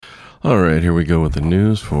All right, here we go with the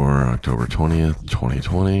news for October 20th,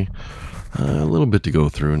 2020. A little bit to go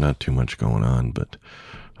through, not too much going on, but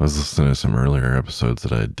I was listening to some earlier episodes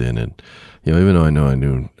that I did, and even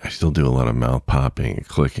though I still do a lot of mouth popping and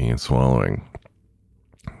clicking and swallowing,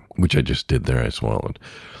 which I just did there. I swallowed.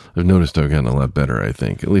 I've noticed I've gotten a lot better, I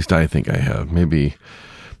think. At least I think I have. Maybe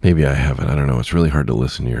I haven't. I don't know. It's really hard to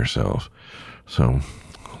listen to yourself. So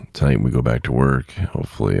tonight we go back to work.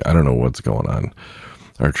 Hopefully, I don't know what's going on.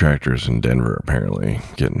 Our tractor's in Denver apparently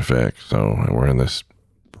getting fixed, so we're in this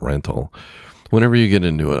rental. Whenever you get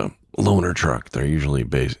into a loaner truck, they're usually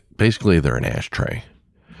basically they're an ashtray.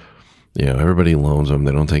 Everybody loans them.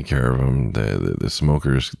 They don't take care of them. The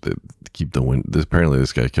smokers that keep the window. Apparently,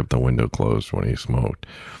 this guy kept the window closed when he smoked.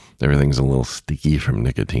 Everything's a little sticky from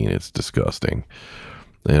nicotine. It's disgusting.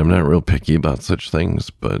 And I'm not real picky about such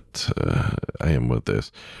things, but I am with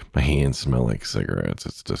this. My hands smell like cigarettes.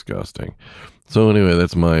 It's disgusting. So anyway,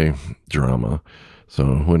 that's my drama.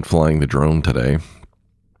 So I went flying the drone today.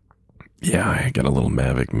 Yeah, I got a little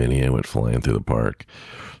Mavic Mini. I went flying through the park.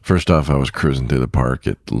 First off, I was cruising through the park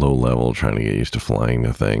at low level, trying to get used to flying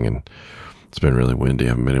the thing, and it's been really windy. I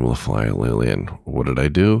haven't been able to fly it lately, and what did I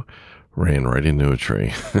do? Ran right into a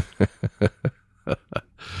tree.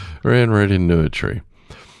 Ran right into a tree.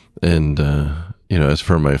 And, as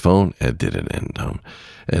for my phone, it didn't end.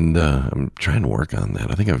 And I'm trying to work on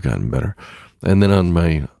that. I think I've gotten better. And then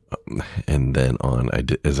I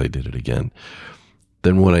did it again.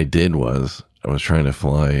 Then what I did was I was trying to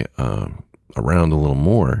fly around a little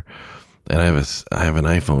more, and I have an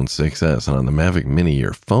iPhone 6s, and on the Mavic Mini,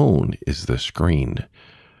 your phone is the screen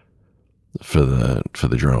for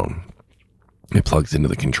the drone. It plugs into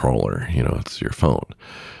the controller. It's your phone,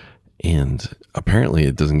 and apparently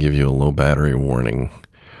it doesn't give you a low battery warning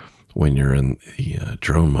when you're in the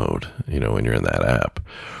drone mode. When you're in that app.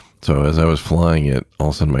 So as I was flying it, all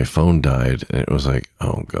of a sudden my phone died, and it was like,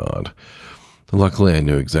 oh god. Luckily, I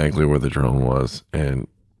knew exactly where the drone was,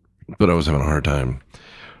 but I was having a hard time,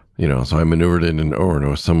 so I maneuvered it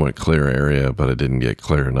into a somewhat clear area, but it didn't get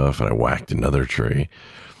clear enough, and I whacked another tree,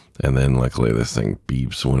 and then luckily this thing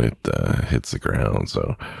beeps when it hits the ground,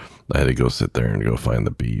 so I had to go sit there and go find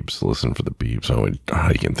the beeps, listen for the beeps. I went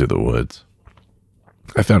hiking through the woods.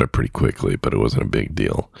 I found it pretty quickly, but it wasn't a big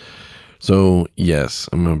deal. So, yes,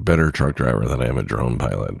 I'm a better truck driver than I am a drone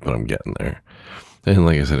pilot, but I'm getting there. And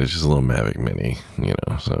like I said, it's just a little Mavic Mini,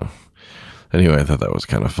 so anyway, I thought that was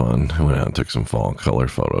kind of fun. I went out and took some fall color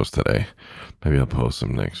photos today. Maybe I'll post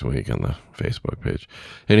them next week on the Facebook page.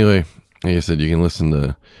 Anyway, like I said, you can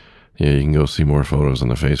you can go see more photos on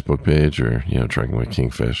the Facebook page, or, Trucking with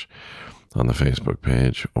Kingfish on the Facebook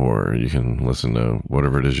page, or you can listen to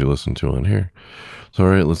whatever it is you listen to on here. So,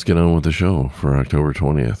 all right, let's get on with the show for October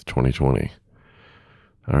 20th, 2020.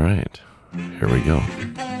 All right, here we go.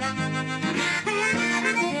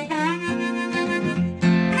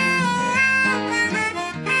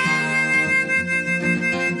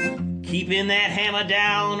 Keeping that hammer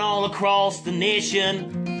down all across the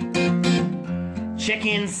nation,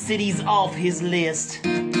 checking cities off his list,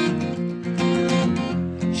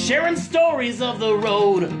 sharing stories of the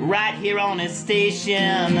road right here on his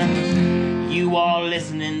station. You are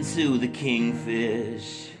listening to the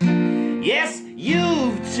Kingfish. Yes,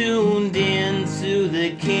 you've tuned in to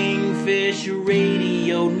the Kingfish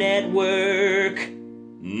Radio Network.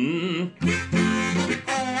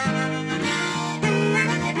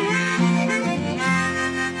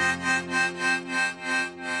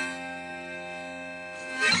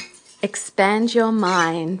 Expand your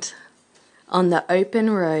mind on the open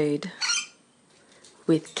road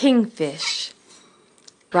with Kingfish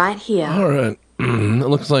right here. All right. It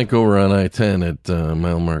looks like over on I-10 at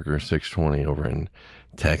mile marker 620 over in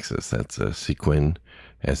Texas. That's Sequin,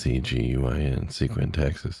 Seguin, Sequin,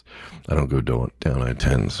 Texas. I don't go down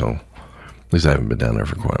I-10, so at least I haven't been down there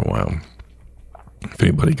for quite a while. If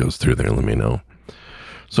anybody goes through there, let me know.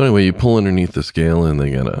 So anyway, you pull underneath the scale, and they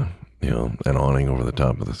got an awning over the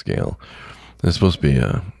top of the scale. It's supposed to be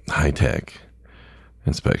a high-tech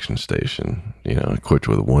inspection station, equipped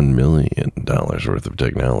with $1 million worth of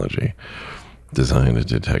technology designed to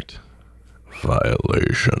detect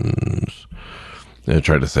violations. I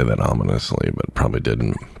tried to say that ominously, but probably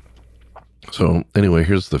didn't. So anyway,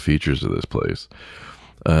 here's the features of this place.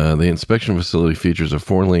 The inspection facility features a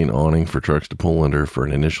 4-lane awning for trucks to pull under for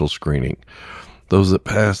an initial screening. Those that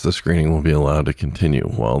pass the screening will be allowed to continue,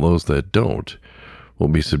 while those that don't will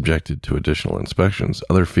be subjected to additional inspections.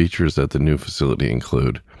 Other features at the new facility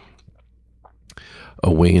include a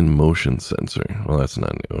weigh-in motion sensor. Well, that's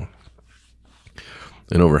not new.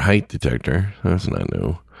 An overheight detector. That's not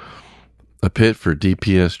new. A pit for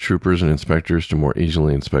DPS troopers and inspectors to more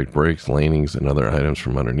easily inspect brakes, lanings, and other items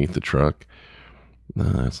from underneath the truck. No,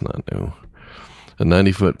 that's not new. A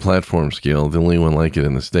 90-foot platform scale, the only one like it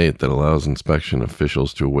in the state, that allows inspection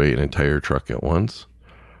officials to weigh an entire truck at once.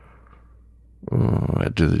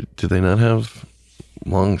 Do they not have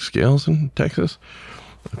long scales in Texas?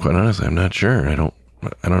 Quite honestly, I'm not sure. I don't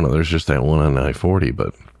know. There's just that one on I-40,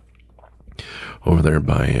 but over there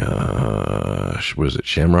by was it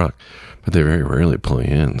Shamrock? But they very rarely pull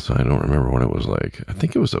you in, so I don't remember what it was like. I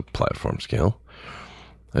think it was a platform scale.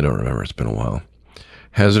 I don't remember. It's been a while.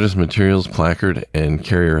 Hazardous materials placard and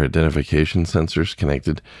carrier identification sensors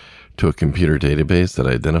connected to a computer database that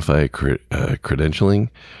identify credentialing,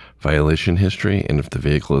 violation history, and if the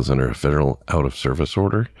vehicle is under a federal out-of-service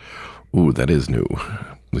order. Ooh, that is new.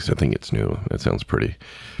 At least I think it's new. That sounds pretty.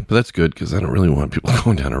 But that's good because I don't really want people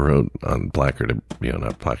going down a road on placarded,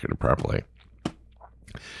 not placarded properly.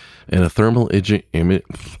 And a thermal let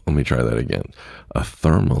me try that again. A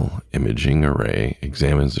thermal imaging array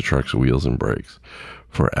examines the truck's wheels and brakes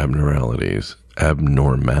for abnormalities. Oh,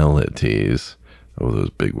 those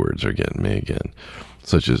big words are getting me again.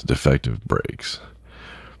 Such as defective brakes.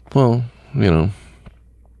 Well,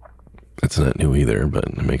 it's not new either, but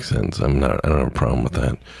it makes sense. I don't have a problem with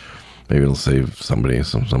that. Maybe it'll save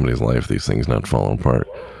somebody's life, these things not falling apart.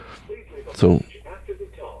 So,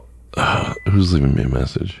 who's leaving me a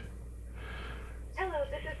message? Hello,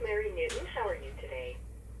 this is Mary Newton. How are you today?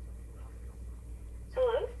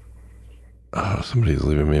 Hello? Oh, somebody's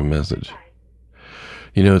leaving me a message.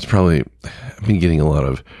 It's probably, I've been getting a lot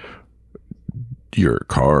of, your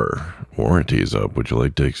car warranty is up. Would you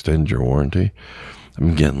like to extend your warranty?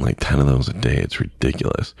 I'm getting like 10 of those a day. It's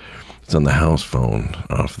ridiculous. It's on the house phone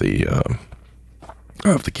off the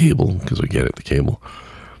cable, because we get it, the cable.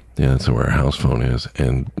 Yeah, that's where our house phone is.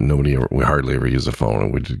 And we hardly ever use the phone,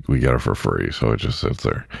 and we got it for free. So it just sits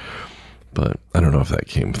there. But I don't know if that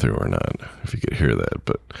came through or not, if you could hear that.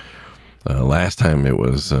 But last time it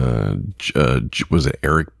was it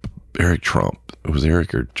Eric Trump? It was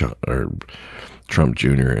Eric or Trump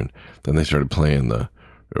Jr. And then they started playing the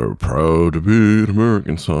 "Proud to Be an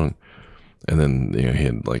American" song. And then, he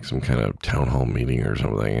had like some kind of town hall meeting or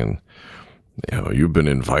something. And, you've been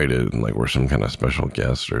invited, and like we're some kind of special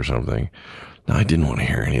guest or something. No, I didn't want to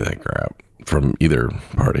hear any of that crap from either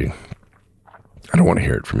party. I don't want to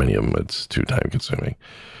hear it from any of them. It's too time consuming.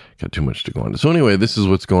 Got too much to go on. So anyway, this is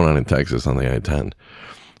what's going on in Texas on the I-10.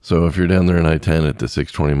 So if you're down there in I-10 at the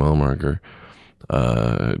 620 mile marker,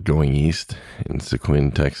 going east in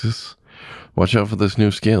Sequin, Texas, watch out for this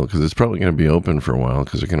new scale, because it's probably going to be open for a while,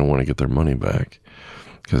 because they're going to want to get their money back,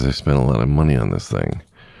 because they spent a lot of money on this thing.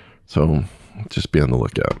 So just be on the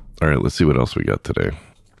lookout. All right, let's see what else we got today.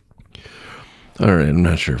 All right, I'm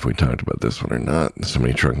not sure if we talked about this one or not. So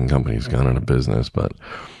many trucking companies gone out of business, but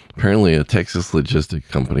apparently a Texas logistics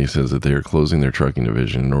company says that they are closing their trucking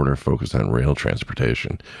division in order to focus on rail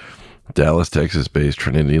transportation. Dallas, Texas-based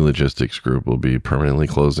Trinity Logistics Group will be permanently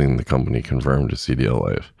closing the company, confirmed to CDL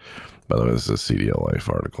Life. By the way, this is a CDL Life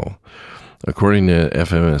article. According to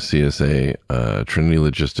FMS-CSA, Trinity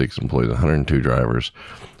Logistics employs 102 drivers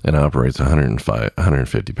and operates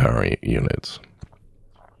 150 power units.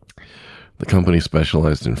 The company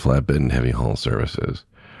specialized in flatbed and heavy haul services.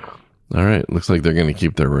 All right, looks like they're going to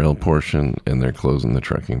keep their rail portion and they're closing the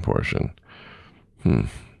trucking portion.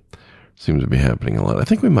 Seems to be happening a lot. I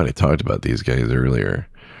think we might have talked about these guys earlier.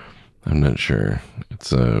 I'm not sure.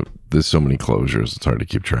 There's so many closures, it's hard to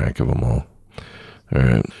keep track of them all. All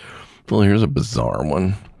right. Well, here's a bizarre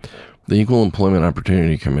one. The Equal Employment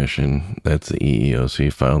Opportunity Commission, that's the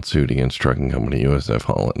EEOC, filed suit against trucking company USF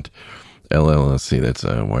Holland, LLC, that's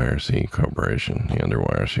a YRC corporation, under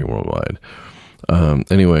YRC Worldwide.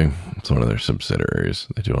 Anyway, it's one of their subsidiaries.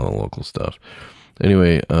 They do all the local stuff.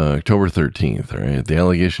 Anyway, October 13th, all right, the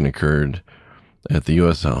allegation occurred at the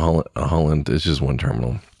USF Holland, it's just one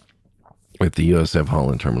terminal, at the USF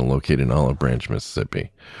Holland terminal located in Olive Branch,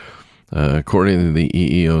 Mississippi. According to the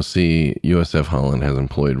EEOC, USF Holland has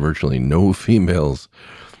employed virtually no females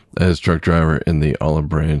as truck driver in the Olive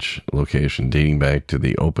Branch location dating back to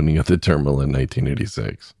the opening of the terminal in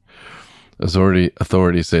 1986.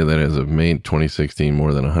 Authorities say that as of May 2016,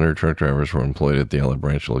 more than 100 truck drivers were employed at the Olive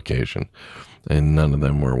Branch location, and none of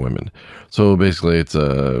them were women. So basically, it's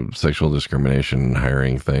a sexual discrimination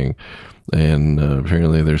hiring thing, and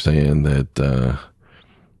apparently they're saying that,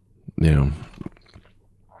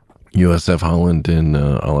 USF Holland in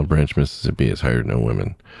Olive Branch, Mississippi has hired no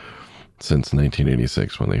women since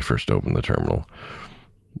 1986 when they first opened the terminal.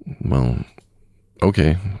 Well,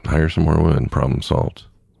 okay, hire some more women, problem solved.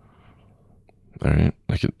 All right.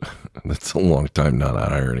 That's a long time not to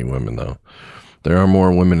hire any women, though. There are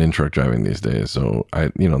more women in truck driving these days. So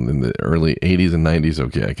in the early 80s and 90s,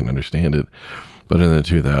 okay, I can understand it. But in the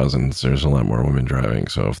 2000s, there's a lot more women driving.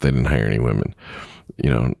 So if they didn't hire any women,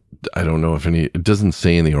 I don't know if any, it doesn't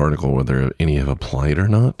say in the article whether any have applied or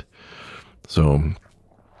not. So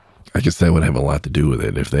I guess that would have a lot to do with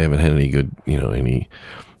it. If they haven't had any good, any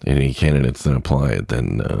candidates that applied,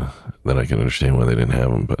 then I can understand why they didn't have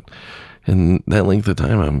them. But in that length of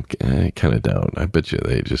time, I kind of doubt. I bet you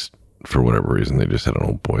they just, for whatever reason, they just had an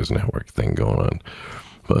old boys network thing going on.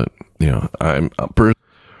 But,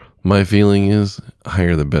 my feeling is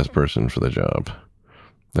hire the best person for the job.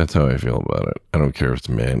 That's how I feel about it. I don't care if it's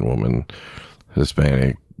man, woman,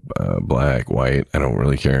 Hispanic, black, white. I don't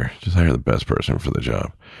really care. Just hire the best person for the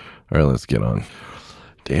job. All right, let's get on.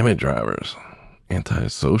 Damn it, drivers.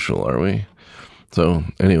 Antisocial, are we? So,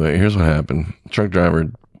 anyway, here's what happened. Truck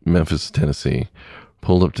driver, Memphis, Tennessee,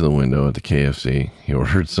 pulled up to the window at the KFC. He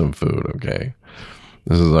ordered some food, okay?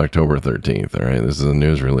 This is October 13th, all right? This is a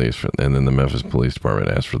news release, and then the Memphis Police Department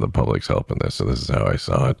asked for the public's help in this, so this is how I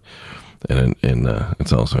saw it. And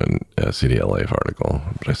it's also in a CDL Life article,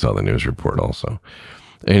 but I saw the news report also.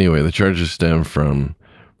 Anyway, the charges stem from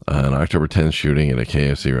an October 10th shooting at a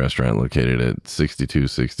KFC restaurant located at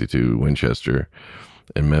 6262 Winchester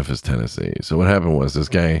in Memphis, Tennessee. So what happened was this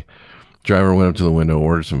driver went up to the window,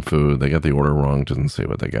 ordered some food. They got the order wrong, didn't say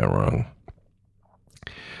what they got wrong.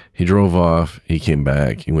 He drove off. He came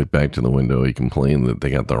back. He went back to the window. He complained that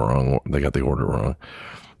they got the order wrong.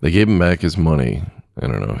 They gave him back his money. I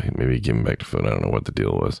don't know. Maybe he gave him back the food. I don't know what the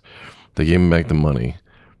deal was. They gave him back the money.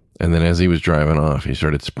 And then as he was driving off, he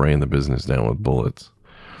started spraying the business down with bullets.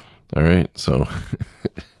 All right. So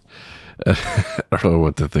I don't know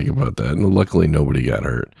what to think about that. And luckily nobody got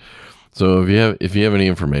hurt. So if you have any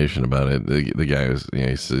information about it, the guy is,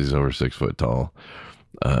 he's over 6 foot tall.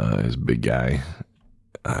 He's a big guy.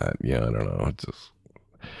 I don't know. It's just,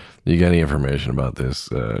 you got any information about this,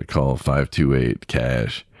 call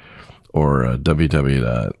 528-CASH or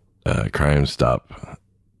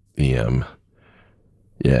www.crimestop.em.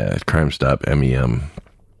 Yeah, crimestop.mem.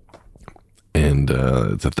 And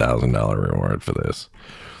it's $1,000 reward for this.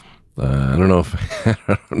 I don't know.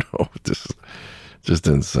 This is just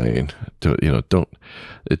insane.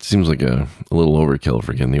 It seems like a little overkill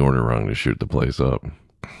for getting the order wrong to shoot the place up.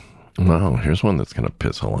 Wow, here's one that's going to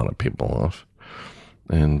piss a lot of people off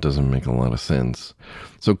and doesn't make a lot of sense.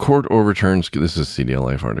 So court overturns, this is a CDL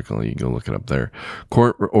Life article, you go look it up there.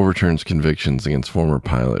 Court overturns convictions against former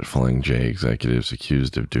pilot Flying J executives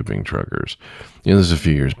accused of duping truckers. This is a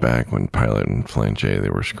few years back when Pilot and Flying J, they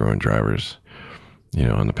were screwing drivers,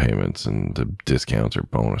 on the payments and the discounts or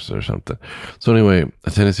bonuses or something. So anyway,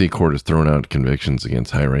 a Tennessee court has thrown out convictions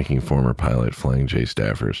against high-ranking former Pilot Flying J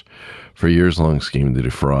staffers for a years-long scheme to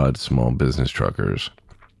defraud small business truckers.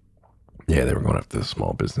 Yeah, they were going after the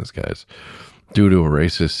small business guys due to a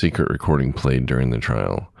racist secret recording played during the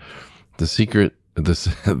trial. The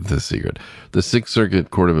Sixth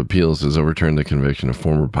Circuit Court of Appeals has overturned the conviction of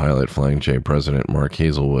former Pilot Flying J president Mark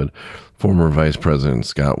Hazelwood, former Vice President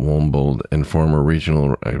Scott Wombold, and former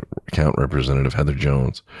Regional Account Representative Heather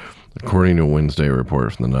Jones, according to a Wednesday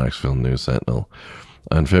report from the Knoxville News Sentinel.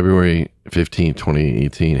 On February 15,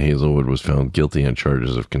 2018, Hazelwood was found guilty on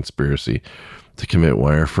charges of conspiracy to commit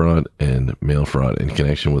wire fraud and mail fraud in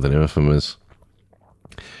connection with an infamous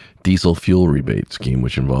diesel fuel rebate scheme,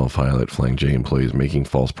 which involved Pilot Flying J employees making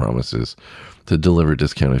false promises to deliver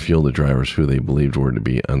discounted fuel to drivers who they believed were to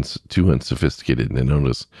be too unsophisticated to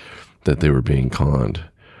notice that they were being conned.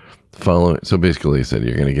 So basically, they said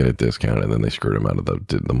you're going to get a discount, and then they screwed them out of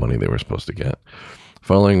the money they were supposed to get.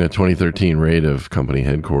 Following a 2013 raid of company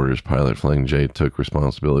headquarters, Pilot Flying J took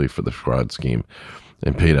responsibility for the fraud scheme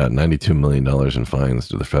and paid out $92 million in fines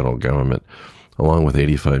to the federal government, along with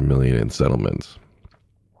 $85 million in settlements.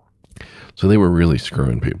 So they were really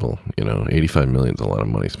screwing people. $85 million is a lot of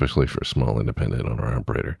money, especially for a small independent owner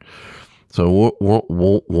operator. So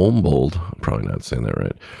Wombold, I'm probably not saying that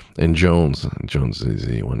right, and Jones is an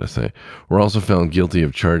easy one to say, were also found guilty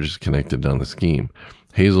of charges connected on the scheme.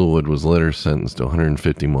 Hazelwood was later sentenced to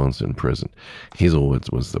 150 months in prison. Hazelwood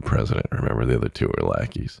was the president. Remember, the other two were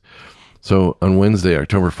lackeys. So on Wednesday,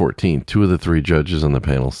 October 14th, 2 of the 3 judges on the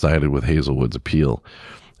panel sided with Hazelwood's appeal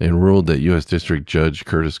and ruled that U.S. District Judge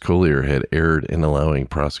Curtis Collier had erred in allowing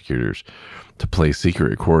prosecutors to play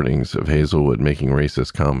secret recordings of Hazelwood making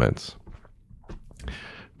racist comments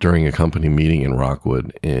during a company meeting in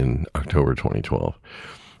Rockwood in October 2012.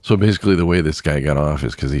 So basically the way this guy got off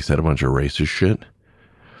is because he said a bunch of racist shit,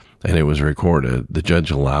 and it was recorded. The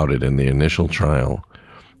judge allowed it in the initial trial,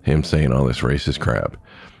 him saying all this racist crap.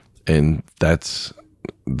 And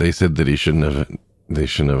they said that they shouldn't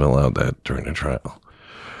have allowed that during the trial.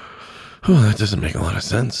 Well, that doesn't make a lot of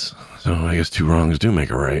sense. So I guess two wrongs do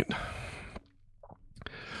make a right.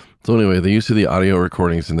 So anyway, the use of the audio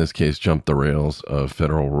recordings in this case jumped the rails of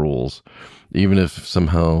federal rules. Even if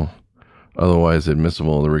somehow otherwise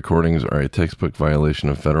admissible, the recordings are a textbook violation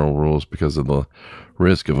of federal rules because of the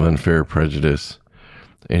risk of unfair prejudice.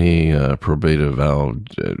 Any probative vow,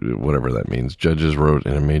 whatever that means, judges wrote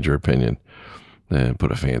in a major opinion.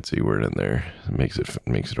 Put a fancy word in there. It makes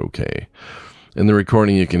it okay. In the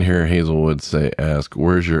recording, you can hear Hazelwood ask,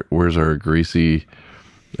 "Where's our greasy?"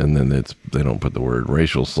 And then they don't put the word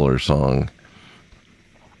racial slur song.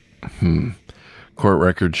 Court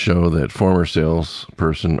records show that former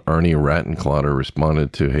salesperson Arnie Rattenclotter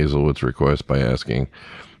responded to Hazelwood's request by asking,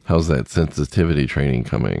 "How's that sensitivity training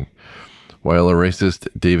coming?" While a racist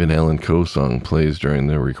David Allan Coe song plays during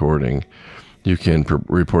the recording, you can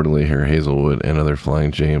reportedly hear Hazelwood and other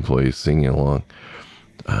Flying J employees singing along.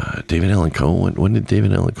 David Allan Coe? When did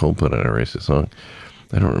David Allan Coe put out a racist song?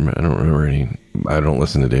 I don't remember any. I don't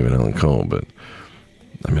listen to David Allan Coe, but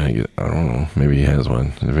I mean, I don't know. Maybe he has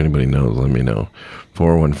one. If anybody knows, let me know.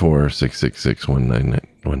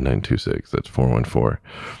 414-666-1926. That's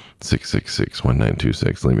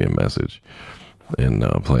 414-666-1926. Leave me a message and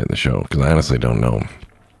play it in the show, because I honestly don't know.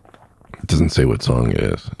 It doesn't say what song it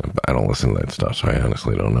is. I don't listen to that stuff, so I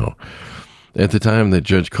honestly don't know. At the time that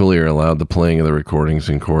Judge Collier allowed the playing of the recordings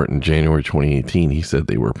in court in January 2018, he said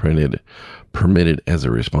they were permitted as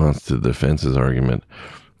a response to the defense's argument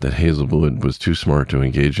that Hazelwood was too smart to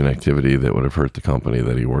engage in activity that would have hurt the company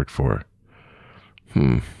that he worked for. Let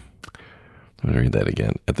me read that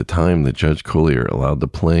again. At the time that Judge Collier allowed the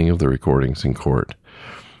playing of the recordings in court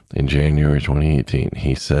in January 2018,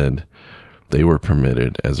 he said they were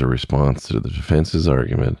permitted as a response to the defense's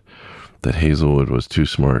argument that Hazelwood was too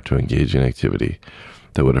smart to engage in activity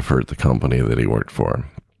that would have hurt the company that he worked for.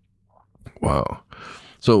 Wow.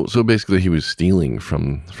 So basically he was stealing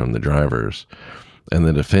from the drivers, and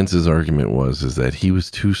the defense's argument is that he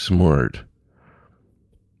was too smart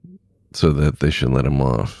so that they should let him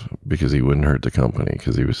off because he wouldn't hurt the company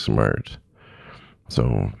because he was smart.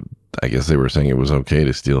 So I guess they were saying it was okay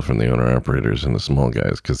to steal from the owner-operators and the small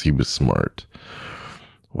guys because he was smart.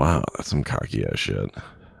 Wow, that's some cocky-ass shit.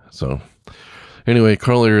 So anyway,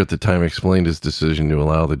 Collier at the time explained his decision to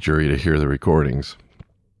allow the jury to hear the recordings.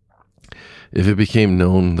 If it became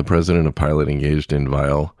known the president of Pilot engaged in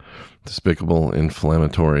vile, despicable,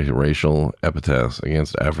 inflammatory racial epithets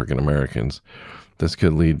against African Americans, this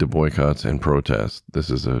could lead to boycotts and protests. This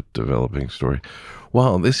is a developing story.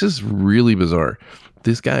 Wow, this is really bizarre.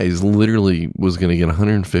 This guy was going to get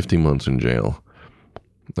 150 months in jail.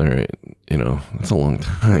 All right, that's a long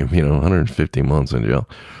time, 150 months in jail.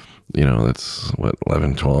 That's what,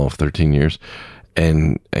 11, 12, 13 years.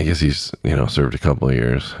 And I guess he's, served a couple of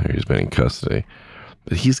years. He's been in custody.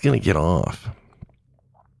 But he's going to get off.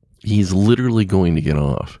 He's literally going to get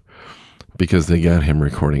off because they got him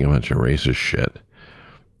recording a bunch of racist shit.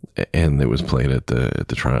 And it was played at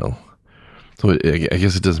the trial. So I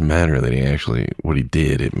guess it doesn't matter that what he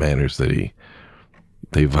did. It matters that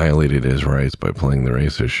they violated his rights by playing the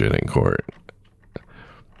racist shit in court.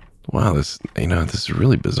 Wow, this is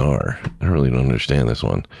really bizarre. I really don't understand this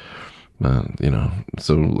one.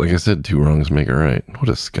 So like I said, two wrongs make a right. What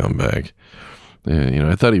a scumbag.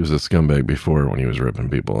 Yeah, I thought he was a scumbag before when he was ripping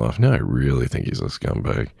people off. Now I really think he's a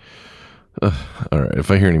scumbag. All right,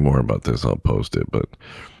 if I hear any more about this, I'll post it, but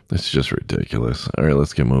it's just ridiculous. All right,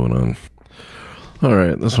 let's get moving on. All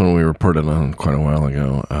right, this one we reported on quite a while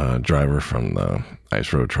ago. Driver from the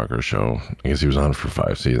Ice Road Trucker Show. I guess he was on for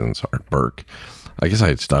 5 seasons. Art Burke. I guess I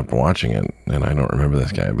had stopped watching it, and I don't remember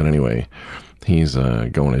this guy. But anyway, he's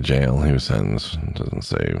going to jail. He was sentenced. It doesn't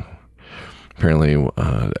say. Apparently,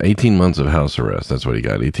 18 months of house arrest. That's what he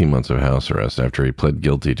got. 18 months of house arrest after he pled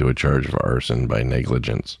guilty to a charge of arson by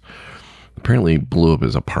negligence. Apparently, he blew up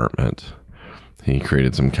his apartment. He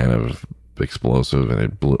created some kind of explosive, and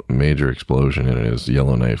it blew a major explosion in his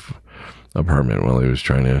Yellowknife apartment while he was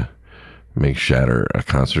trying to make shatter a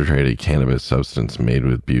concentrated cannabis substance made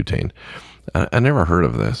with butane. I never heard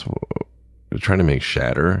of this. Trying to make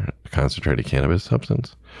shatter a concentrated cannabis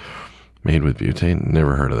substance made with butane?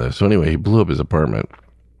 Never heard of this. So anyway, he blew up his apartment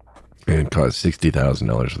and it caused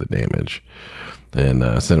 $60,000 of the damage and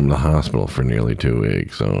sent him to the hospital for nearly 2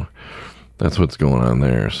 weeks. So that's what's going on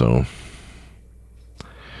there. So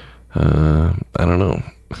I don't know.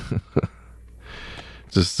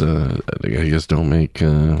 Just I guess don't make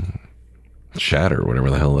shatter, whatever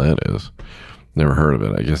the hell that is. Never heard of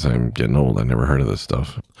it. I guess I'm getting old. I never heard of this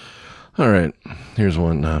stuff. All right, here's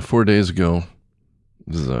one. 4 days ago,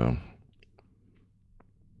 This is a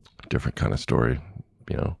different kind of story,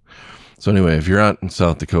 you know. So anyway, if you're out in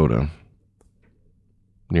South Dakota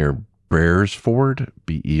near Beresford,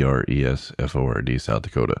 Beresford, South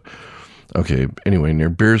Dakota. Okay, anyway, near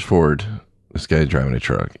Beresford, this guy's driving a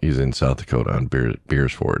truck. He's in South Dakota on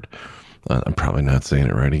Beresford. I'm probably not saying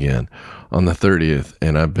it right again. On the 30th,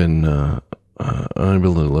 and I've been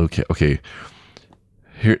unable to locate. Okay,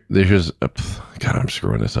 there's God, I'm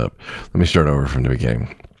screwing this up. Let me start over from the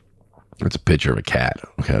beginning. It's a picture of a cat.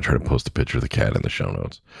 Okay, I'll try to post a picture of the cat in the show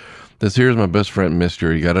notes. This here is my best friend,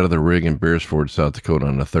 Mister. He got out of the rig in Beresford, South Dakota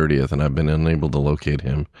on the 30th, and I've been unable to locate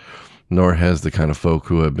him, nor has the kind of folk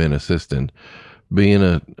who have been assisting. I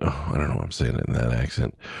don't know why I'm saying it in that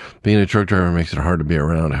accent. Being a truck driver makes it hard to be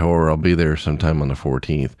around. However, I'll be there sometime on the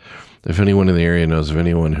 14th. If anyone in the area knows of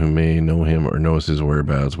anyone who may know him or knows his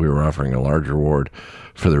whereabouts, we were offering a large reward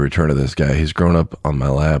for the return of this guy. He's grown up on my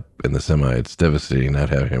lap in the semi. It's devastating not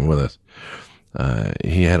having him with us.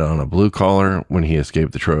 He had on a blue collar when he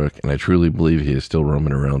escaped the truck, and I truly believe he is still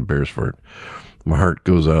roaming around Beresford. My heart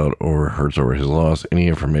goes out or hurts over his loss. Any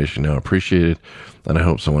information now appreciated, and I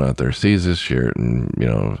hope someone out there sees this, share it, and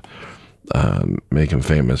make him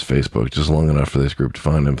famous. Facebook, just long enough for this group to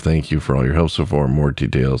find him. Thank you for all your help so far. More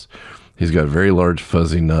details. He's got very large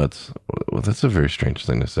fuzzy nuts. Well, that's a very strange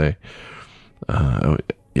thing to say.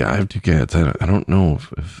 Yeah, I have two cats. I don't know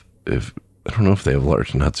if I don't know if they have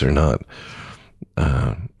large nuts or not.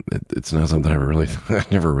 It's not something I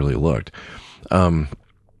never really looked.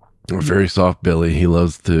 Very soft belly. He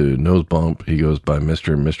loves to nose bump. He goes by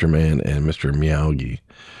Mr. Man and Mr. Meowgie.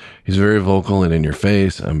 He's very vocal and in your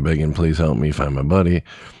face. I'm begging, please help me find my buddy.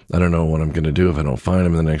 I don't know what I'm going to do if I don't find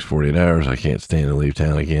him in the next 48 hours. I can't stand to leave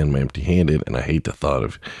town again empty-handed, and I hate the thought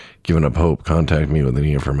of giving up hope. Contact me with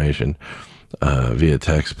any information via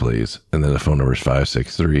text, please. And then the phone number is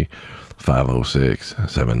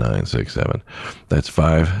 563-506-7967. That's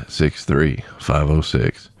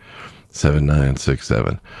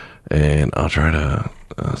 563-506-7967. And I'll try to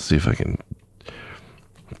see if I can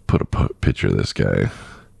put a picture of this guy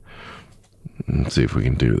and see if we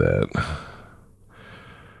can do that.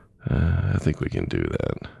 I think we can do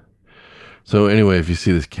that. So anyway, if you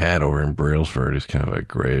see this cat over in Brailsford, it's kind of a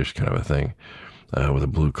grayish kind of a thing with a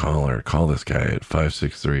blue collar, call this guy at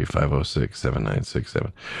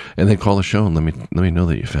 563-506-7967, and then call the show and let me know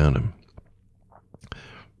that you found him.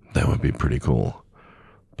 That would be pretty cool.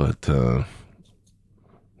 But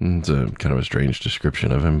it's a kind of a strange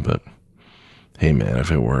description of him, but hey man,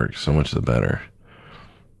 if it works, so much the better.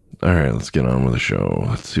 All right, let's get on with the show.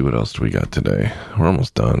 Let's see what else do we got today. We're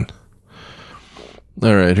almost done.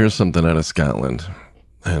 All right, here's something out of Scotland,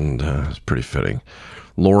 and it's pretty fitting.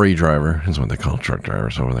 Lorry driver is what they call truck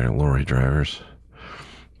drivers over there. Lorry drivers.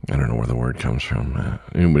 I don't know where the word comes from.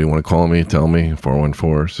 Anybody want to call me? Tell me.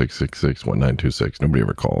 414-666-1926. Nobody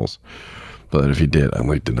ever calls, but if you did, I'd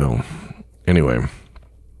like to know. Anyway,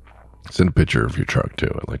 send a picture of your truck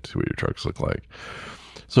too. I'd like to see what your trucks look like.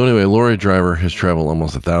 So anyway, lorry driver has traveled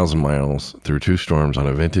almost 1,000 miles through 2 storms on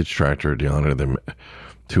a vintage tractor to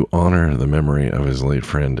honor the memory of his late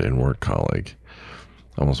friend and work colleague.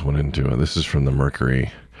 Almost went into it. This is from the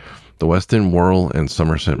Mercury, the Weston, Worrell, and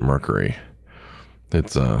Somerset Mercury.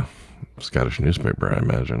 It's a Scottish newspaper, I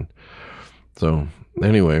imagine. So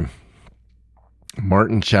anyway,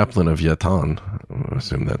 Martin Chaplin of Yatton, I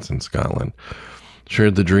assume that's in Scotland,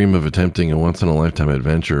 shared the dream of attempting a once-in-a-lifetime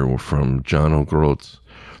adventure from John O'Groats.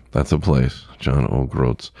 That's a place, John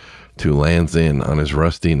O'Groats, to Land's End on his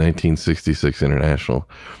rusty 1966 International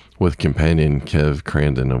with companion Kev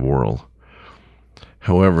Crandon of Worrell.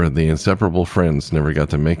 However, the inseparable friends never got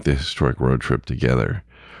to make the historic road trip together.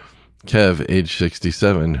 Kev, age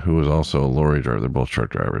 67, who was also a lorry driver, they're both truck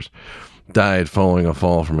drivers, died following a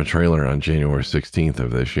fall from a trailer on January 16th of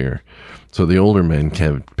this year. So the older man,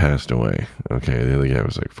 Kev, passed away. Okay, the other guy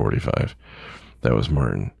was like 45. That was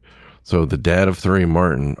Martin. So the dad of 3,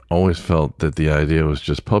 Martin, always felt that the idea was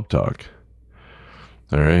just pub talk.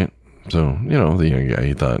 All right? So, the young guy,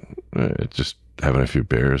 he thought, just having a few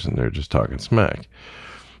beers and they're just talking smack.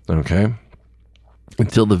 Okay?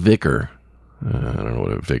 Until the vicar, I don't know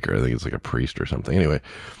what a vicar, I think it's like a priest or something. Anyway,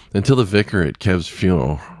 until the vicar at Kev's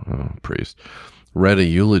funeral, priest, read a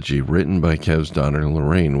eulogy written by Kev's daughter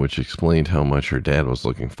Lorraine, which explained how much her dad was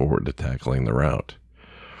looking forward to tackling the route.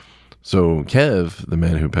 So Kev, the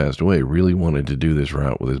man who passed away, really wanted to do this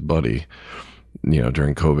route with his buddy.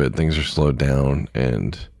 During COVID, things are slowed down,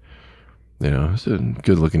 and he's a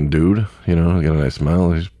good-looking dude. Got a nice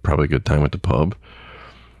smile. He's probably a good time at the pub.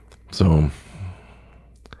 So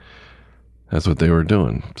that's what they were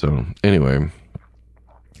doing. So anyway,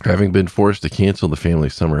 having been forced to cancel the family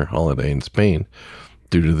summer holiday in Spain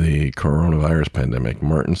due to the coronavirus pandemic,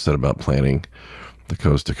 Martin set about planning the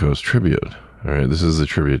Coast to Coast tribute. All right, this is a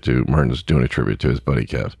tribute to Martin's doing a tribute to his buddy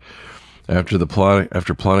Kev. After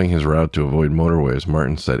plotting his route to avoid motorways,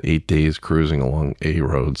 Martin set 8 days cruising along A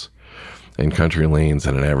roads and country lanes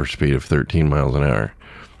at an average speed of 13 miles an hour.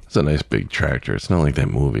 It's a nice big tractor. It's not like that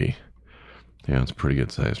movie. Yeah, it's a pretty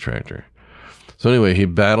good sized tractor. So anyway, he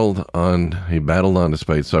battled on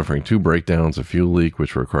despite suffering 2 breakdowns, a fuel leak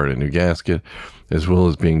which required a new gasket, as well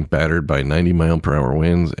as being battered by 90-mile-per-hour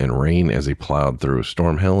winds and rain as he plowed through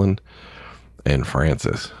Storm Helen and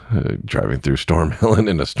Francis. Driving through Storm Helen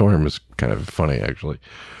in a storm is kind of funny, actually.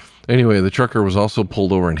 Anyway, the trucker was also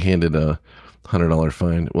pulled over and handed a $100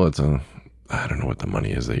 fine. Well, I don't know what the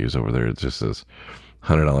money is they use over there. It just says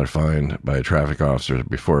 $100 fine by a traffic officer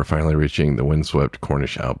before finally reaching the windswept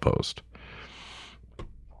Cornish outpost.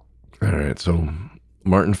 All right, so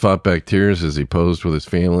Martin fought back tears as he posed with his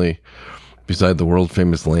family beside the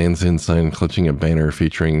world-famous Land's End sign, clutching a banner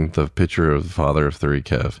featuring the picture of the father of 3,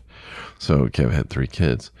 Kev. So Kev had 3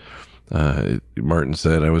 kids. Martin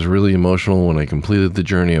said, "I was really emotional when I completed the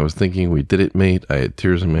journey. I was thinking, we did it, mate. I had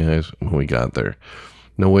tears in my eyes when we got there.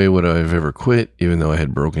 No way would I have ever quit, even though I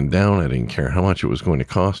had broken down. I didn't care how much it was going to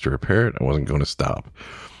cost to repair it. I wasn't going to stop.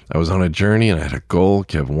 I was on a journey and I had a goal.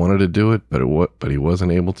 Kev wanted to do it, but he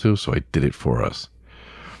wasn't able to, so I did it for us."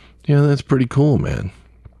 Yeah, that's pretty cool, man.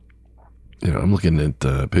 You know, I'm looking at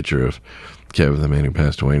the picture of Kev, the man who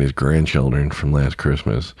passed away, and his grandchildren from last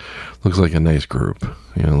Christmas. Looks like a nice group,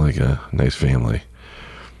 you know, like a nice family.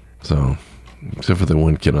 So, except for the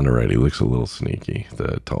one kid on the right, he looks a little sneaky.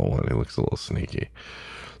 The tall one, he looks a little sneaky.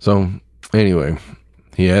 So, anyway,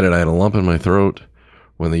 he added, "I had a lump in my throat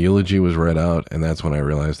when the eulogy was read out, and that's when I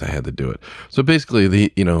realized I had to do it." So basically,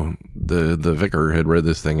 the vicar had read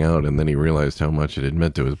this thing out, and then he realized how much it had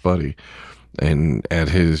meant to his buddy. And at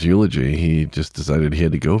his eulogy, he just decided he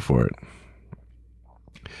had to go for it.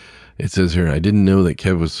 It says here, "I didn't know that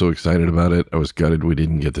Kev was so excited about it. I was gutted we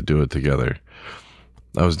didn't get to do it together.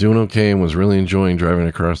 I was doing okay and was really enjoying driving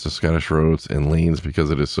across the Scottish roads and lanes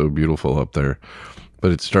because it is so beautiful up there.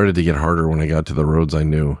 But it started to get harder when I got to the roads I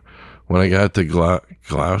knew. When I got to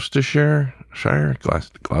Gloucestershire, God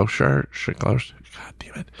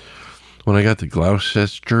damn it. When I got to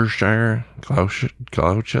Gloucestershire,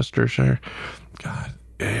 God,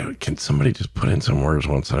 can somebody just put in some words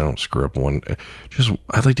once so I don't screw up one?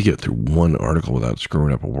 I'd like to get through one article without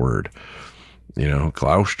screwing up a word. You know,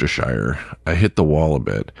 Gloucestershire. I hit the wall a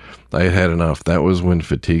bit. I had enough. That was when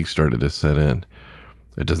fatigue started to set in.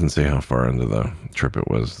 It doesn't say how far into the trip it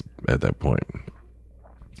was at that point.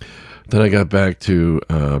 Then I got back to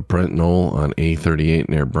Brent Knoll on A38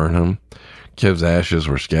 near Burnham. Kev's ashes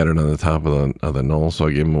were scattered on the top of the knoll, so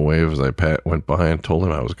I gave him a wave as I went by and told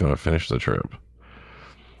him I was going to finish the trip.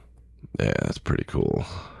 Yeah, that's pretty cool.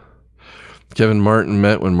 Kevin Martin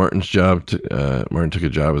met when Martin took a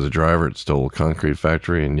job as a driver at Stoll Concrete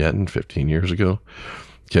Factory in Yetton 15 years ago.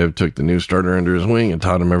 Kev took the new starter under his wing and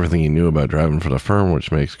taught him everything he knew about driving for the firm,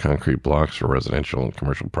 which makes concrete blocks for residential and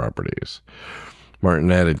commercial properties.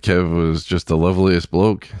 Martin added Kev was just the loveliest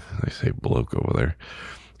bloke. They say bloke over there.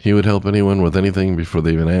 He would help anyone with anything before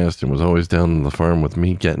they even asked, and was always down on the farm with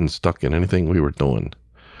me getting stuck in anything we were doing.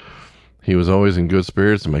 He was always in good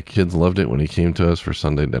spirits, and my kids loved it when he came to us for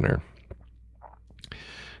Sunday dinner.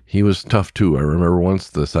 He was tough too. I remember once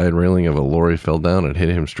the side railing of a lorry fell down and hit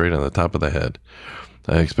him straight on the top of the head.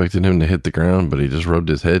 I expected him to hit the ground, but he just rubbed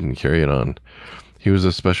his head and carried on. He was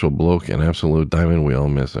a special bloke, an absolute diamond. We all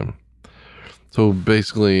miss him. So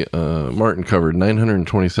basically, Martin covered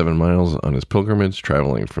 927 miles on his pilgrimage,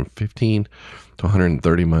 traveling from 15 to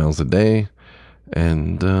 130 miles a day.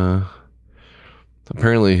 And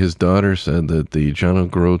apparently his daughter said that the John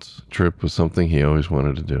O'Groats trip was something he always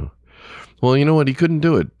wanted to do. Well, you know what? He couldn't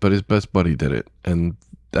do it, but his best buddy did it. And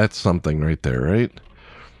that's something right there, right?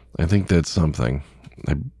 I think that's something.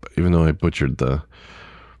 Even though I butchered the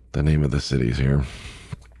name of the cities here.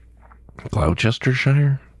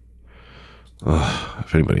 Gloucestershire? Ugh,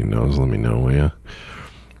 if anybody knows, let me know, will ya?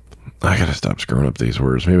 I gotta stop screwing up these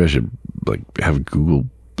words. Maybe I should have Google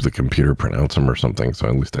the computer pronounce them or something, so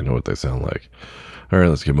at least I know what they sound like. All right,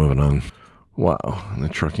 let's get moving on. Wow, in the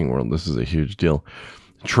trucking world, this is a huge deal.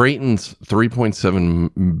 Trayton's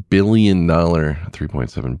 $3.7 billion buyout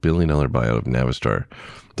of Navistar,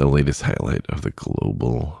 the latest highlight of the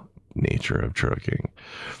global nature of trucking.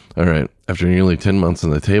 All right, after nearly 10 months on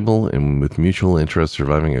the table and with mutual interest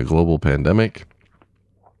surviving a global pandemic,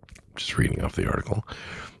 just reading off the article.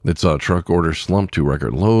 It saw truck orders slump to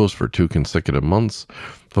record lows for 2 consecutive months.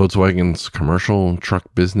 Volkswagen's commercial truck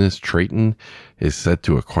business, Traton, is set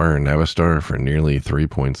to acquire Navistar for nearly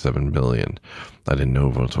 $3.7 billion. I didn't know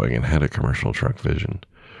Volkswagen had a commercial truck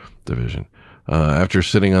division. After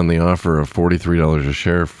sitting on the offer of $43 a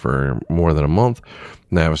share for more than a month,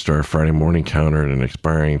 Navistar Friday morning countered an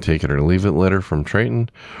expiring take it or leave it letter from Traton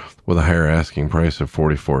with a higher asking price of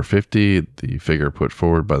 $44.50. The figure put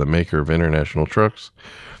forward by the maker of International Trucks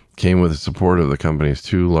came with the support of the company's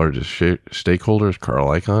 2 largest stakeholders, Carl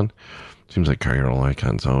Icahn. Seems like Carl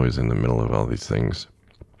Icahn's always in the middle of all these things.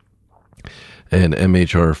 And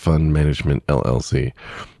MHR Fund Management, LLC.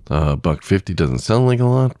 $1.50 doesn't sound like a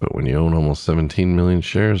lot, but when you own almost 17 million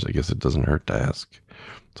shares, I guess it doesn't hurt to ask.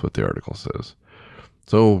 That's what the article says.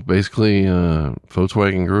 So basically,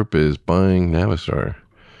 Volkswagen Group is buying Navistar.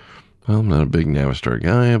 Well, I'm not a big Navistar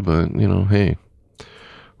guy, but, hey,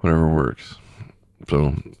 whatever works.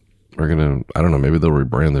 So we're going to, I don't know, maybe they'll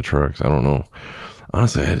rebrand the trucks. I don't know.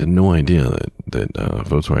 Honestly, I had no idea that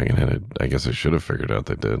Volkswagen had it. I guess I should have figured out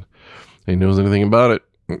they did. He knows anything about it.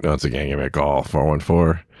 Once again, give me a call,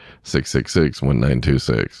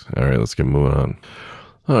 414-666-1926. All right, let's get moving on.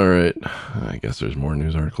 All right, I guess there's more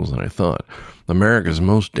news articles than I thought. America's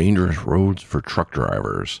most dangerous roads for truck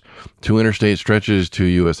drivers. 2 interstate stretches, 2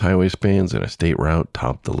 U.S. highway spans, and a state route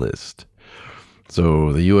top the list.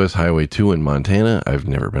 So the U.S. Highway 2 in Montana, I've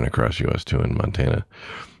never been across U.S. 2 in Montana.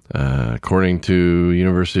 According to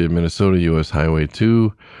University of Minnesota, U.S. Highway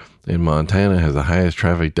 2 in Montana has the highest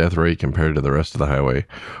traffic death rate compared to the rest of the highway.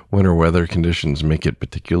 Winter weather conditions make it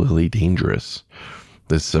particularly dangerous.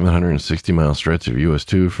 This 760-mile stretch of US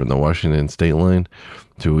 2 from the Washington state line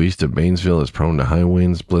to east of Baynesville is prone to high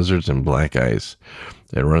winds, blizzards, and black ice.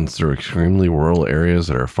 It runs through extremely rural areas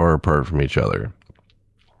that are far apart from each other.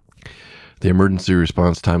 The emergency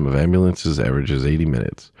response time of ambulances averages 80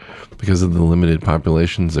 minutes. Because of the limited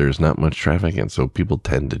populations, there's not much traffic, and so people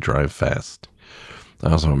tend to drive fast.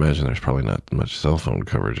 I also imagine there's probably not much cell phone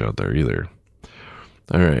coverage out there either.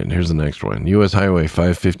 All right, here's the next one. U.S. Highway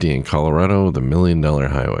 550 in Colorado, the $1 Million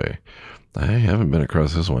Highway. I haven't been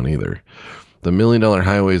across this one either. The $1 Million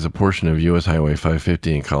Highway is a portion of U.S. Highway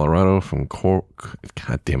 550 in Colorado from God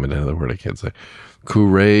damn it, another word I can't say.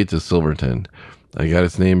 Courray to Silverton. It got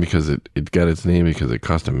its name because it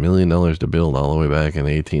cost $1 million to build all the way back in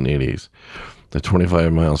the 1880s. The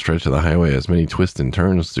 25-mile stretch of the highway has many twists and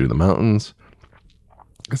turns through the mountains,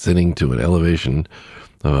 sitting to an elevation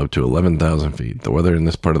of up to 11,000 feet. The weather in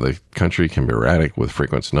this part of the country can be erratic with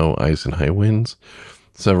frequent snow, ice, and high winds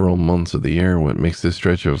several months of the year. What makes this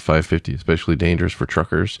stretch of 550 especially dangerous for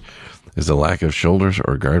truckers is the lack of shoulders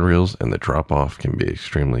or guardrails, and the drop-off can be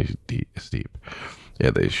extremely steep.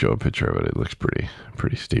 Yeah, they show a picture of it. It looks pretty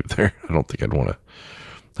steep there. I don't think I don't want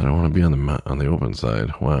to be on the open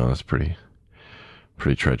side. Wow, that's pretty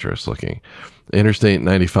treacherous looking. Interstate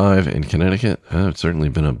 95 in Connecticut. I've certainly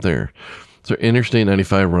been up there. So Interstate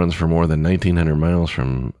 95 runs for more than 1,900 miles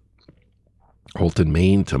from Holton,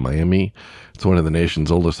 Maine to Miami. It's one of the nation's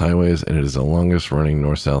oldest highways, and it is the longest running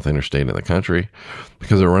north-south interstate in the country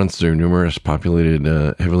because it runs through numerous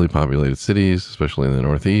heavily populated cities, especially in the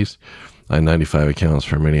Northeast. I-95 accounts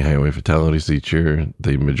for many highway fatalities each year.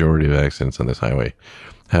 The majority of accidents on this highway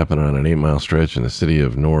happen on an 8-mile stretch in the city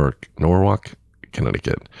of Norwalk,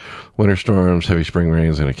 Connecticut. Winter storms, heavy spring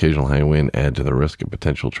rains, and occasional high wind add to the risk of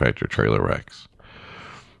potential tractor-trailer wrecks.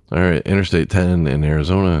 All right, Interstate 10 in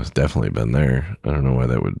Arizona has definitely been there. I don't know why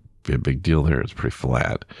that would be a big deal there. It's pretty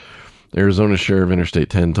flat. Arizona's share of Interstate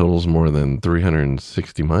 10 totals more than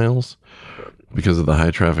 360 miles. Because of the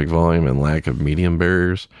high traffic volume and lack of median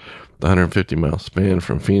barriers, the 150-mile span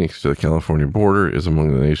from Phoenix to the California border is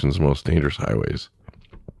among the nation's most dangerous highways.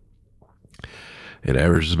 It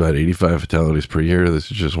averages about 85 fatalities per year. There is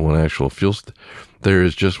just one actual fuel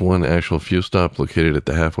stop located at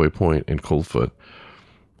the halfway point in Coldfoot.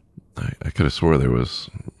 I could have swore there was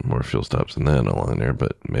more fuel stops than that along there,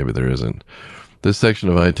 but maybe there isn't. This section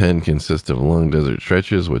of I-10 consists of long desert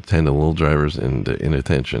stretches with 10 to little drivers and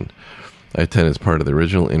inattention. I-10 is part of the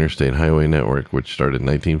original interstate highway network, which started in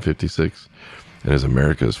 1956 and is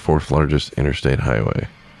America's 4th largest interstate highway.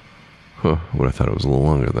 Would have thought it was a little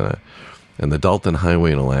longer than that. And the Dalton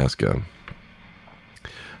Highway in Alaska.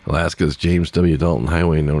 Alaska's James W. Dalton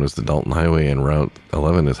Highway, known as the Dalton Highway and Route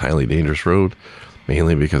 11, is a highly dangerous road,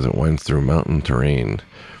 mainly because it winds through mountain terrain.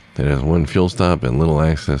 It has one fuel stop and little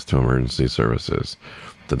access to emergency services.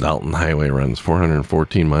 The Dalton Highway runs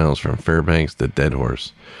 414 miles from Fairbanks to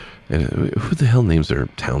Deadhorse. And who the hell names their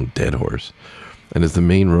town Deadhorse? and is the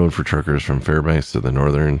main road for truckers from Fairbanks to the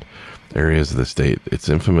northern areas of the state. It's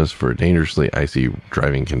infamous for dangerously icy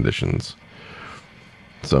driving conditions.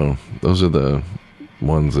 So those are the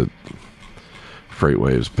ones that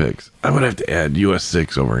FreightWaves picks. I would have to add US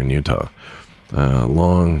 6 over in Utah.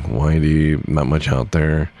 Long, windy, not much out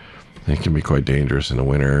there. It can be quite dangerous in the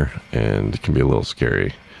winter, and it can be a little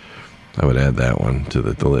scary. I would add that one to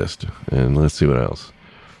the list. And let's see what else.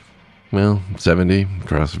 Well, 70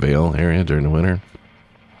 across Vail area during the winter.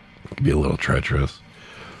 It can be a little treacherous.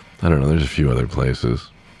 I don't know. There's a few other places.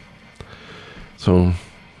 So,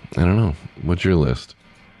 I don't know. What's your list?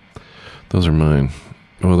 Those are mine.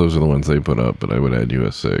 Well, those are the ones they put up, but I would add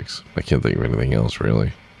US 6. I can't think of anything else,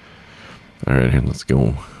 really. All right, here, let's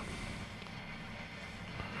go.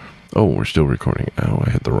 Oh, we're still recording. Oh, I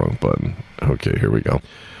hit the wrong button. Okay, here we go.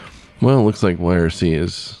 Well, it looks like YRC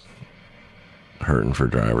is hurting for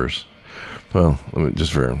drivers. Well,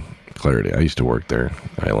 just for clarity, I used to work there.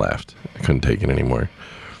 I left. I couldn't take it anymore.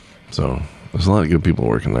 So, there's a lot of good people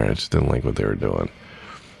working there. I just didn't like what they were doing.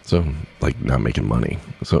 So, like, not making money.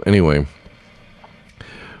 So, anyway,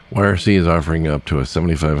 YRC is offering up to a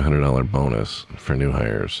 $7,500 bonus for new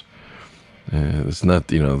hires. It's not,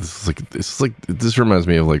 this reminds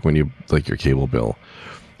me of like when you, like your cable bill,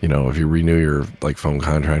 if you renew your like phone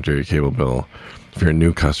contract or your cable bill, if you're a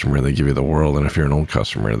new customer, they give you the world. And if you're an old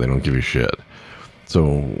customer, they don't give you shit.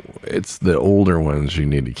 So it's the older ones you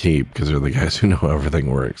need to keep because they're the guys who know how everything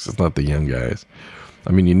works. It's not the young guys.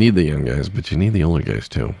 I mean, you need the young guys, but you need the older guys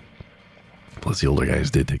too. Plus the older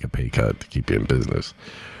guys did take a pay cut to keep you in business.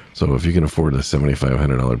 So if you can afford a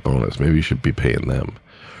 $7,500 bonus, maybe you should be paying them.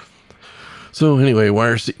 So anyway,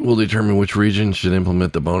 YRC will determine which region should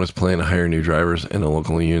implement the bonus plan to hire new drivers, and the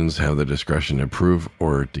local unions have the discretion to approve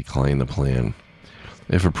or decline the plan.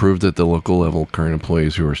 If approved at the local level, current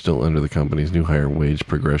employees who are still under the company's new hire wage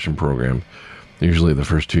progression program, usually the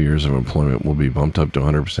first 2 years of employment, will be bumped up to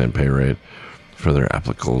 100% pay rate for their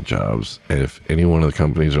applicable jobs. And if any one of the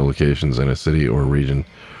companies or locations in a city or region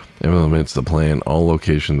implements the plan, all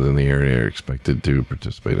locations in the area are expected to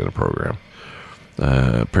participate in the program.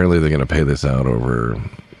 Apparently they're going to pay this out over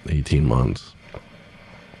 18 months.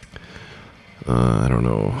 I don't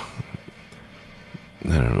know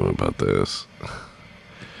about this.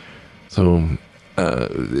 So,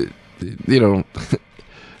 it's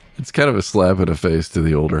kind of a slap in the face to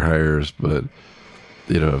the older hires, but,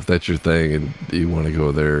 if that's your thing and you want to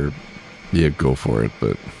go there, yeah, go for it.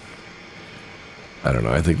 But I don't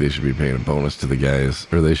know. I think they should be paying a bonus to the guys,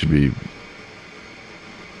 or they should be,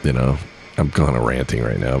 I'm kind of ranting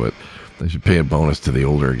right now, but they should pay a bonus to the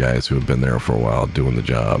older guys who have been there for a while doing the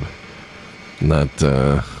job. Not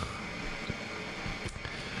the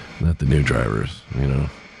new drivers,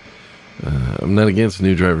 I'm not against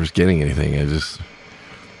new drivers getting anything. I just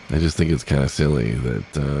think it's kind of silly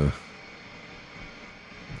that,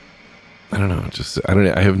 I don't know.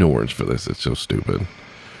 I have no words for this. It's so stupid.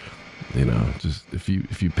 Just if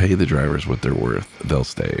you pay the drivers what they're worth, they'll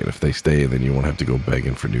stay. And if they stay, then you won't have to go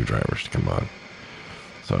begging for new drivers to come on.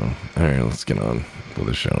 So, all right, let's get on with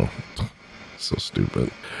the show. So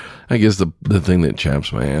stupid. I guess the thing that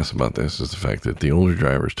chaps my ass about this is the fact that the older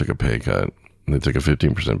drivers took a pay cut. They took a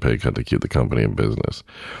 15% pay cut to keep the company in business.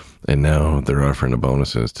 And now they're offering the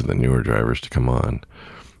bonuses to the newer drivers to come on.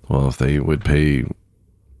 Well, if they would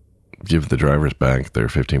give the drivers back their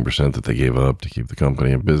 15% that they gave up to keep the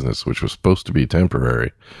company in business, which was supposed to be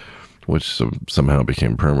temporary, which somehow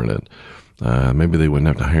became permanent, maybe they wouldn't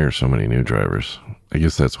have to hire so many new drivers. I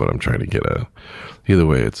guess that's what I'm trying to get at. Either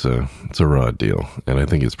way, it's a raw deal, and I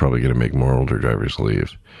think it's probably going to make more older drivers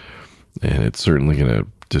leave, and it's certainly going to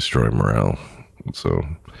destroy morale. So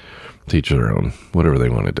teach their own, whatever they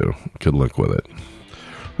want to do. Good luck with it.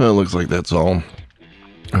 Well, it looks like that's all.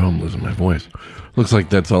 Oh, I'm losing my voice. Looks like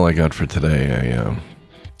that's all I got for today.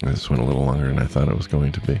 I just went a little longer than I thought it was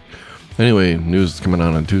going to be. Anyway, news is coming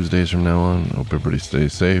out on Tuesdays from now on. Hope everybody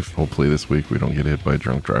stays safe. Hopefully this week we don't get hit by a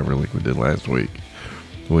drunk driver like we did last week,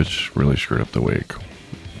 which really screwed up the week.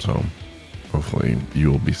 So hopefully you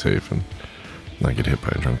will be safe and not get hit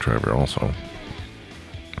by a drunk driver also.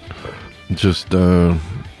 Just been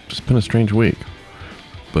a strange week,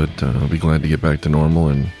 but I'll be glad to get back to normal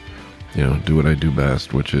and do what I do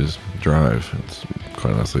best, which is drive. It's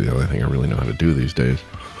quite honestly the only thing I really know how to do these days.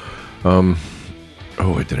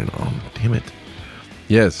 I didn't. Oh, damn it.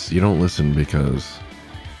 Yes, you don't listen because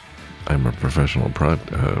I'm a professional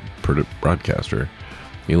broadcaster.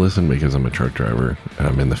 You listen because I'm a truck driver and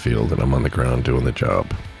I'm in the field and I'm on the ground doing the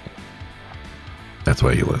job. That's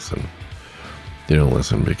why you listen. You don't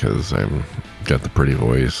listen because I've got the pretty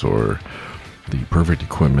voice or the perfect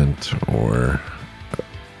equipment or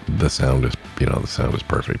the sound is, the sound is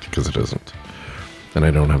perfect, because it isn't. And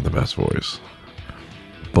I don't have the best voice.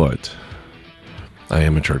 But I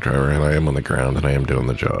am a truck driver, and I am on the ground, and I am doing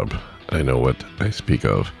the job. I know what I speak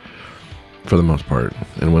of, for the most part.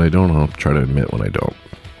 And when I don't, I'll try to admit when I don't.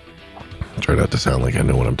 Try not to sound like I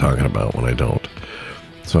know what I'm talking about when I don't.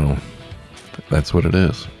 So, that's what it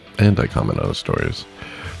is. And I comment on the stories,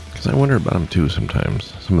 because I wonder about them too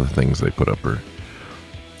sometimes. Some of the things they put up are,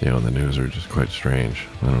 in the news are just quite strange.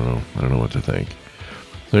 I don't know what to think.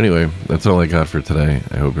 So anyway, that's all I got for today.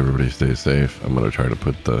 I hope everybody stays safe. I'm going to try to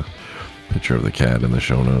put the picture of the cat in the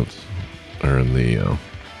show notes, or in the,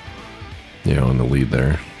 in the lead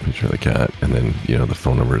there, picture of the cat, and then, the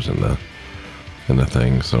phone numbers in the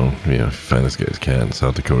thing. So, if you find this guy's cat in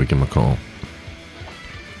South Dakota, give him a call.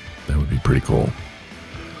 That would be pretty cool.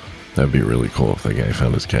 That'd be really cool if that guy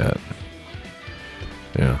found his cat.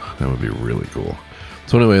 Yeah, that would be really cool.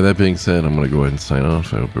 So anyway, that being said, I'm going to go ahead and sign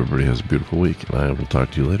off. I hope everybody has a beautiful week, and I will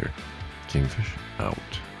talk to you later. Kingfish out.